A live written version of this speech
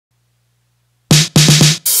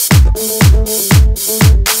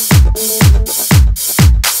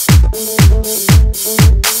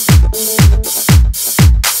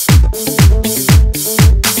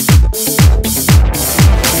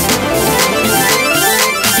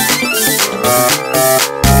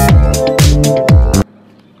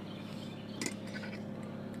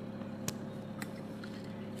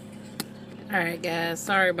guys.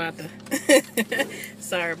 Sorry about the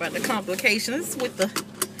sorry about the complications with the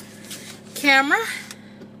camera.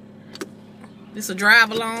 This will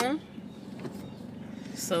drive along,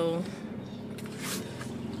 so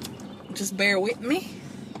just bear with me.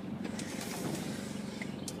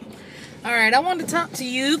 All right, I want to talk to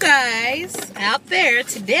you guys out there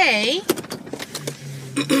today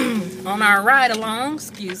on our ride along.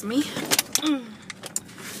 Excuse me.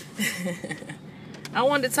 I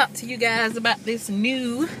wanted to talk to you guys about this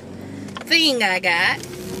new thing I got,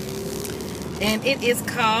 and it is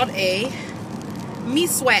called a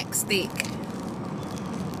Miswak Stick.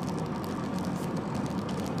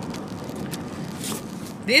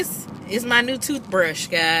 This is my new toothbrush,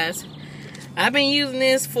 guys. I've been using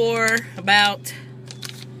this for about,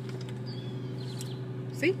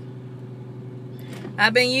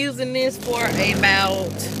 I've been using this for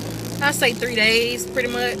about, I say 3 days, pretty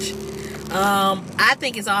much. I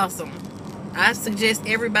think it's awesome. I suggest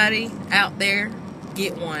everybody out there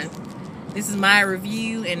get one. This is my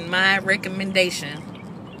review and my recommendation.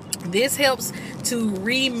 This helps to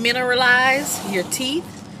remineralize your teeth.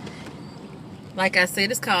 Like I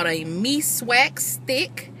said, it's called a Miswak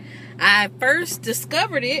Stick. I first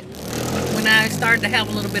discovered it when I started to have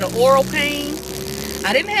a little bit of oral pain.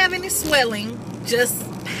 I didn't have any swelling, just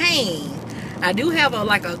pain. I do have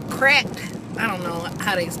like a cracked, I don't know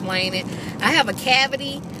how to explain it. I have a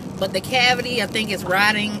cavity, but the cavity, I think, is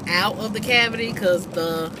rotting out of the cavity because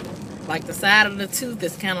the side of the tooth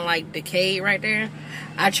is kind of like decayed right there.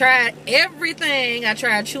 I tried everything. I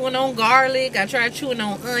tried chewing on garlic. I tried chewing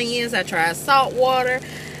on onions. I tried salt water.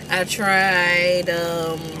 I tried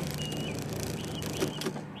a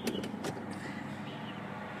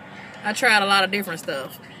lot of different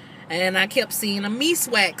stuff. And I kept seeing a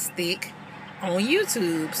Miswak stick on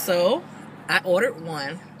YouTube. So I ordered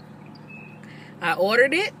one. I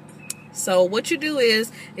ordered it. So what you do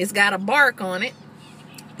is, it's got a bark on it.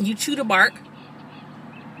 You chew the bark.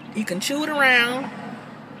 You can chew it around.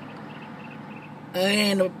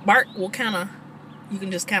 And the bark will you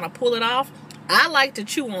can just kind of pull it off. I like to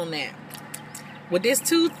chew on that. With this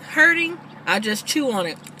tooth hurting, I just chew on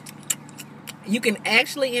it. You can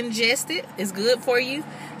actually ingest it. It's good for you.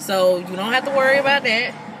 So you don't have to worry about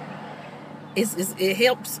that. It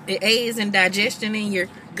helps, it aids in digestion in your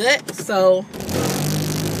gut. So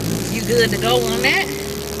you good to go on that.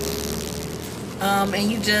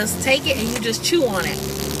 And you just take it and you just chew on it.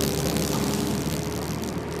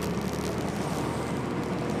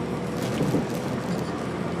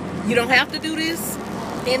 You don't have to do this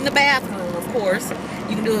in the bathroom, of course.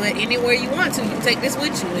 You can do it anywhere you want to. You can take this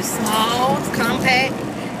with you. It's small, it's compact.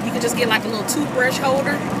 You can just get like a little toothbrush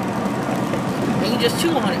holder and you just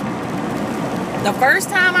chew on it. The first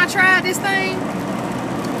time I tried this thing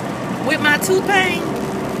with my tooth pain,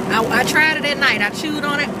 I tried it at night. I chewed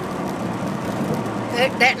on it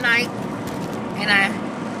that night, and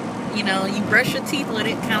you brush your teeth with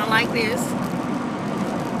it, kind of like this.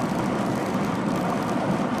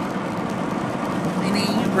 And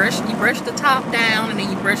then you brush the top down, and then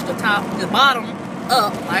you brush the bottom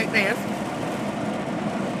up like this.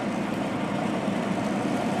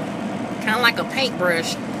 Kind of like a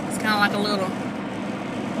paintbrush. It's kind of like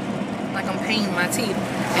like I'm painting my teeth.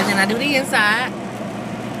 And then I do the inside.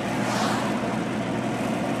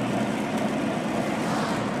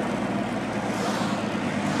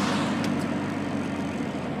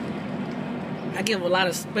 I give a lot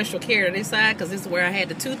of special care to this side because this is where I had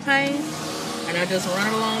the tooth pain. And I just run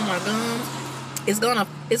it along my gums. It's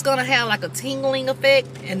gonna have like a tingling effect,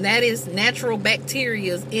 and that is natural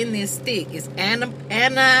bacteria in this stick. It's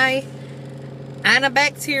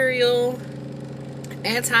antibacterial,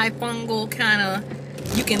 antifungal kind of.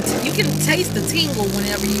 You can taste the tingle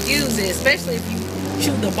whenever you use it, especially if you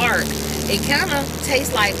chew the bark. It kind of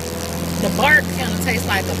tastes like, the bark kind of tastes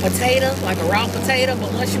like a potato, like a raw potato,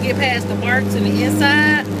 but once you get past the bark to the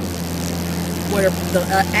inside, where the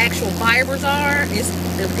actual fibers are, it's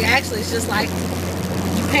just like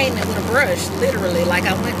you painting it with a brush, literally. Like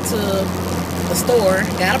I went to the store,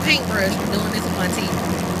 got a paintbrush, doing this with my teeth.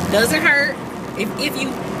 Doesn't hurt. If you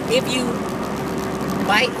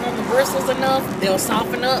bite on the bristles enough, they'll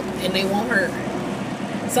soften up and they won't hurt.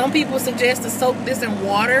 Some people suggest to soak this in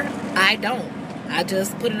water. I don't. I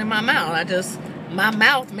just put it in my mouth. My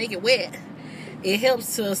mouth make it wet. It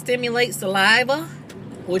helps to stimulate saliva,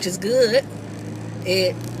 which is good.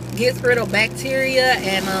 It gets rid of bacteria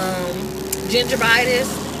and gingivitis.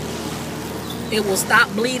 It will stop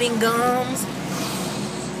bleeding gums.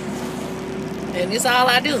 And it's all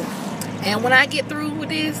I do. And when I get through with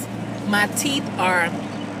this, my teeth are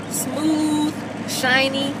smooth,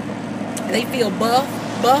 shiny. They feel buffed.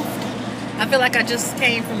 I feel like I just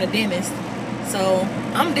came from the dentist. So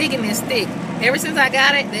I'm digging this stick. Ever since I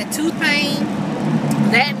got it, that tooth pain,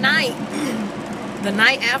 that night, the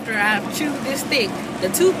night after I chewed this stick, the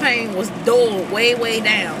tooth pain was dulled way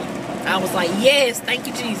down. I was like, yes, thank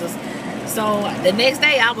you, Jesus. So the next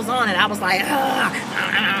day I was on it. I was like,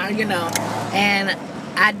 you know. And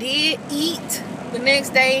I did eat the next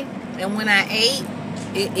day. And when I ate,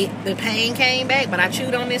 the pain came back. But I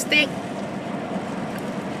chewed on this stick.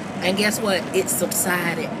 And guess what? It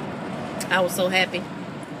subsided. I was so happy.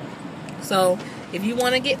 So if you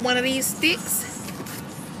want to get one of these sticks,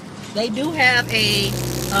 they do have a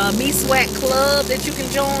Miswak club that you can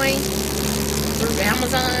join through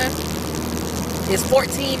Amazon. It's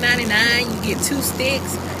 $14.99. You get 2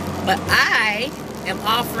 sticks. But I am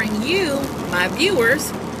offering you, my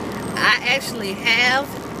viewers, I actually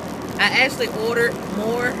ordered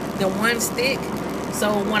more than 1 stick.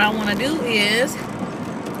 So what I want to do is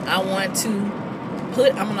I'm going to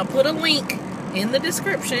put a link in the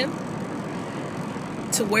description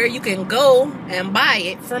to where you can go and buy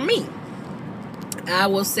it from me. I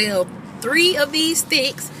will sell 3 of these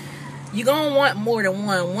sticks. You're going to want more than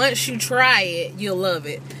 1. Once you try it, you'll love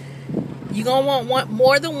it. You're going to want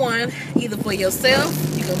more than 1, either for yourself.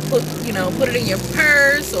 You can put it in your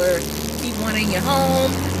purse or keep one in your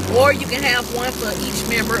home. Or you can have 1 for each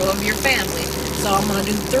member of your family. So I'm going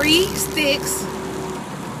to do 3 sticks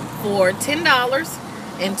for $10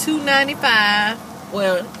 and $2.95.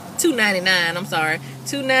 Well, $2.99. I'm sorry,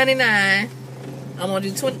 $2.99. I'm gonna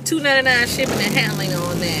do $2.99 shipping and handling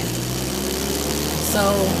on that.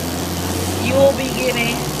 So you'll be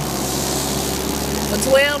getting for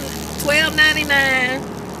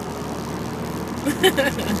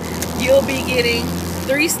 $12.99. You'll be getting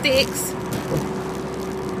 3 sticks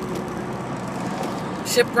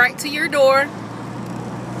shipped right to your door.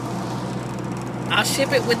 I'll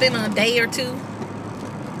ship it within a day or 2.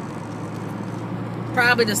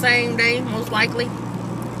 Probably the same day, most likely.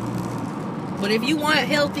 But if you want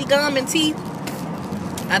healthy gum and teeth,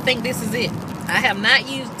 I think this is it. I have not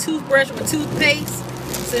used toothbrush or toothpaste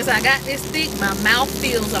since I got this stick. My mouth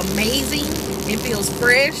feels amazing. It feels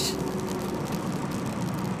fresh.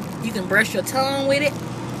 You can brush your tongue with it.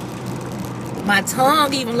 My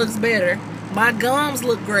tongue even looks better. My gums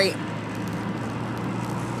look great.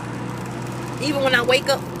 Even when I wake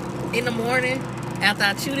up in the morning, after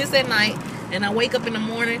I chew this at night, and I wake up in the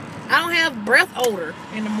morning, I don't have breath odor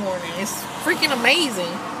in the morning. It's freaking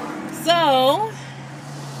amazing. So,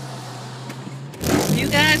 if you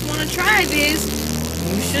guys want to try this,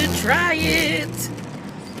 you should try it.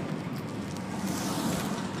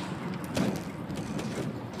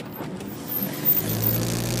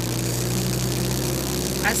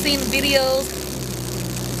 I've seen videos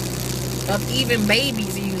of even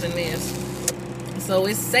babies using this. So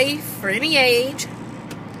it's safe for any age.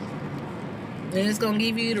 And it's going to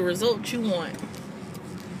give you the result you want.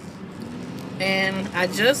 And I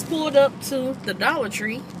just pulled up to the Dollar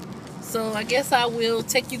Tree. So I guess I will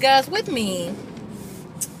take you guys with me.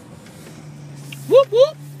 Whoop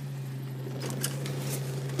whoop.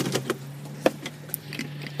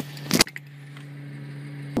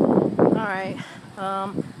 Alright.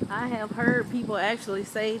 I have heard people actually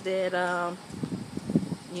say that,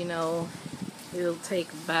 it'll take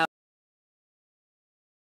about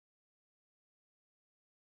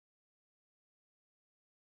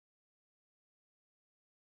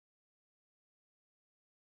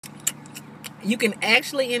you can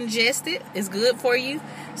actually ingest it. It's good for you,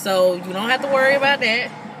 so you don't have to worry about that.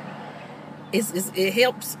 It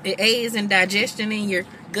helps. It aids in digestion in your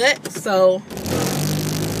gut, so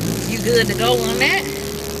you're good to go on that.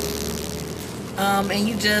 And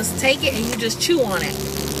you just take it and you just chew on it.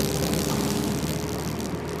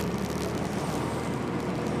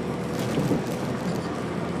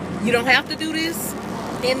 You don't have to do this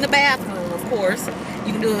in the bathroom, of course.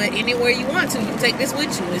 You can do it anywhere you want to. You can take this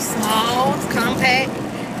with you. It's small, it's compact.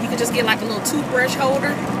 You can just get like a little toothbrush holder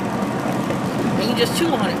and you just chew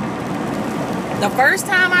on it. The first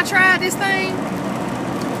time I tried this thing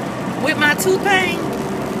with my tooth pain,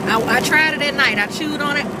 I tried it at night. I chewed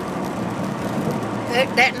on it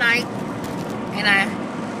that night, and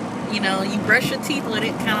you brush your teeth with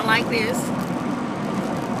it, kind of like this.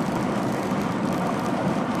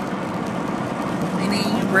 And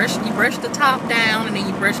then you brush the top down, and then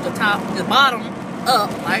you brush the bottom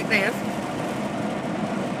up like this.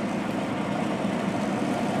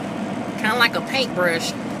 Kind of like a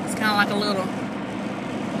paintbrush. It's kind of like a little,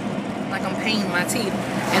 like I'm painting my teeth.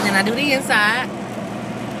 And then I do the inside.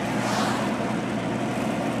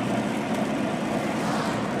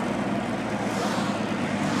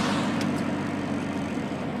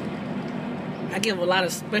 give a lot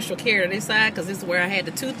of special care to this side because this is where I had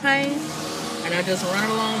the tooth pain, and I just run it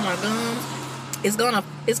along my gums. It's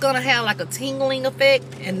gonna have like a tingling effect,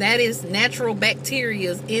 and that is natural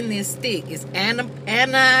bacteria in this stick. It's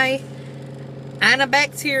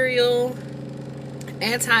antibacterial,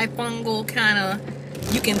 antifungal kind of.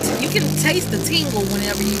 You can taste the tingle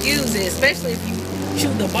whenever you use it, especially if you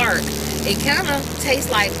chew the bark. It kind of tastes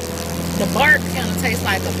like, the bark kind of tastes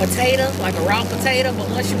like a potato, like a raw potato, but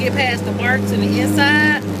once you get past the bark to the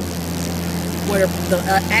inside, where the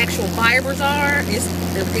actual fibers are, it's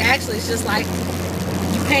just like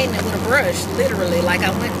you painting it with a brush, literally. Like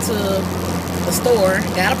I went to the store,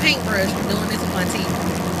 got a paintbrush, doing this with my teeth.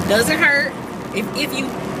 Doesn't hurt. If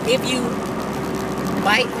you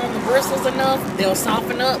bite on the bristles enough, they'll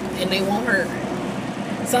soften up and they won't hurt.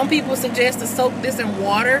 Some people suggest to soak this in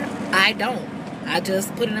water. I don't. I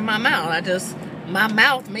just put it in my mouth. My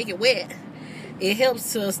mouth make it wet. It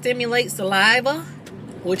helps to stimulate saliva,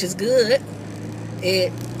 which is good.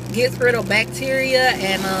 It gets rid of bacteria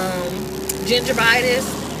and gingivitis.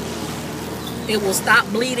 It will stop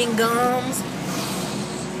bleeding gums.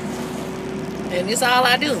 And it's all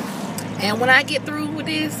I do. And when I get through with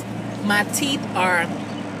this, my teeth are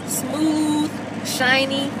smooth,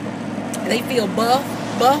 shiny. They feel buff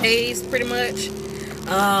pretty much.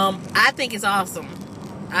 I think it's awesome.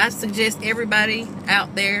 I suggest everybody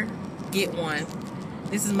out there get one.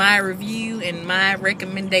 This is my review and my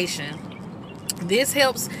recommendation. This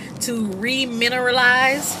helps to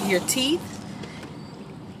remineralize your teeth.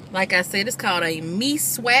 Like I said, it's called a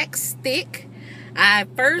Miswak Stick. I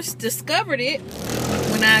first discovered it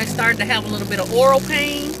when I started to have a little bit of oral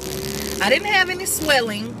pain. I didn't have any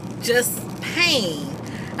swelling, just pain.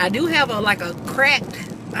 I do have like a cracked,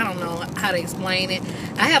 I don't know how to explain it.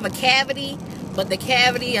 I have a cavity, but the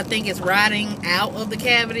cavity, I think, is rotting out of the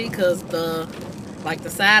cavity because the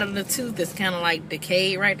side of the tooth is kind of like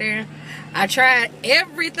decayed right there. I tried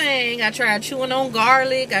everything. I tried chewing on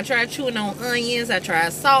garlic. I tried chewing on onions. I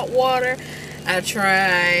tried salt water. I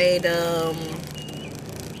tried a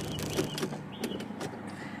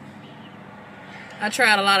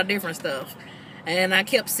lot of different stuff. And I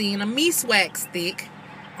kept seeing a Miswak stick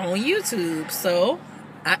on YouTube. So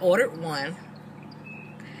I ordered one.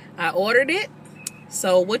 I ordered it.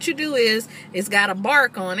 So what you do is, it's got a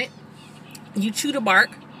bark on it. You chew the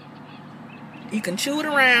bark. You can chew it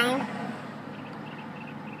around.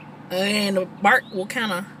 And the bark will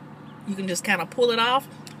you can just kind of pull it off.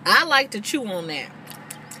 I like to chew on that.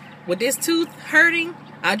 With this tooth hurting,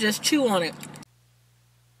 I just chew on it.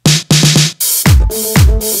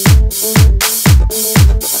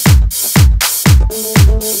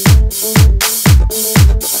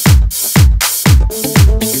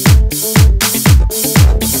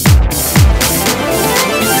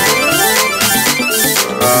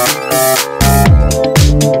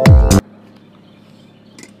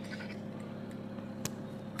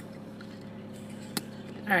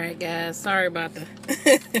 Alright guys, sorry about the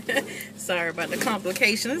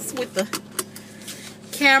complications with the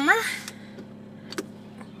camera.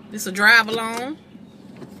 This will drive along,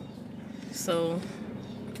 so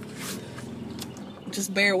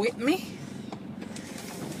just bear with me.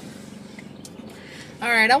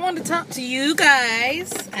 Alright, I want to talk to you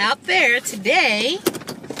guys out there today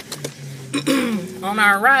on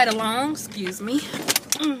our ride along, excuse me.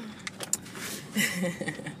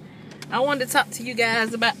 I wanted to talk to you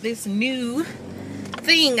guys about this new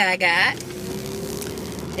thing I got,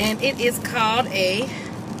 and it is called a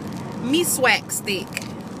Miswak stick.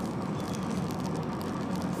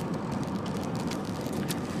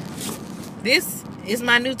 This is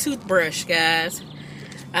my new toothbrush, guys.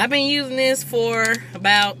 I've been using this for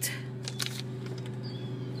about,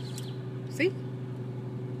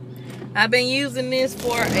 I've been using this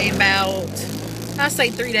for about, I say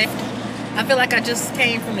 3 days. I feel like I just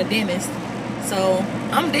came from the dentist. So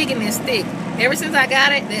I'm digging this stick. Ever since I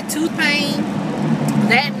got it, that tooth pain,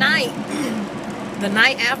 that night, the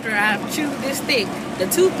night after I chewed this stick, the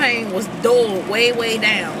tooth pain was dulled way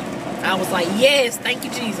down. I was like, yes, thank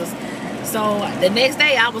you, Jesus. So the next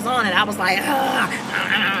day I was on it. I was like,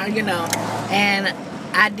 you know. And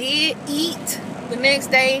I did eat the next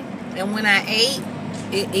day. And when I ate,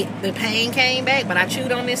 the pain came back. But I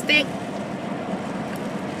chewed on this stick.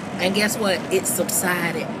 And guess what? It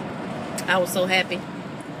subsided. I was so happy.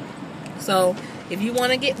 So if you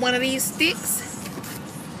want to get one of these sticks,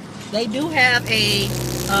 they do have a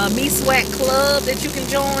Miswak club that you can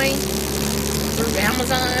join through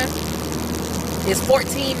Amazon. It's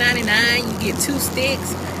 $14.99. You get 2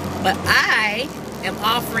 sticks. But I am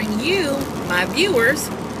offering you, my viewers,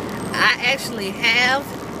 I actually have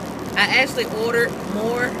I actually ordered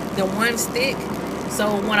more than one stick.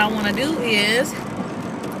 So what I want to do is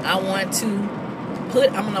I'm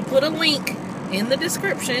gonna put a link in the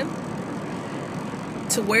description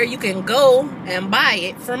to where you can go and buy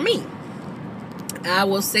it from me. I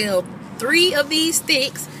will sell 3 of these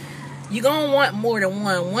sticks. You're gonna want more than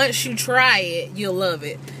one. Once you try it, you'll love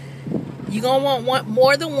it. You're gonna want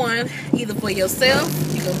more than one, either for yourself.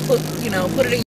 You can put it in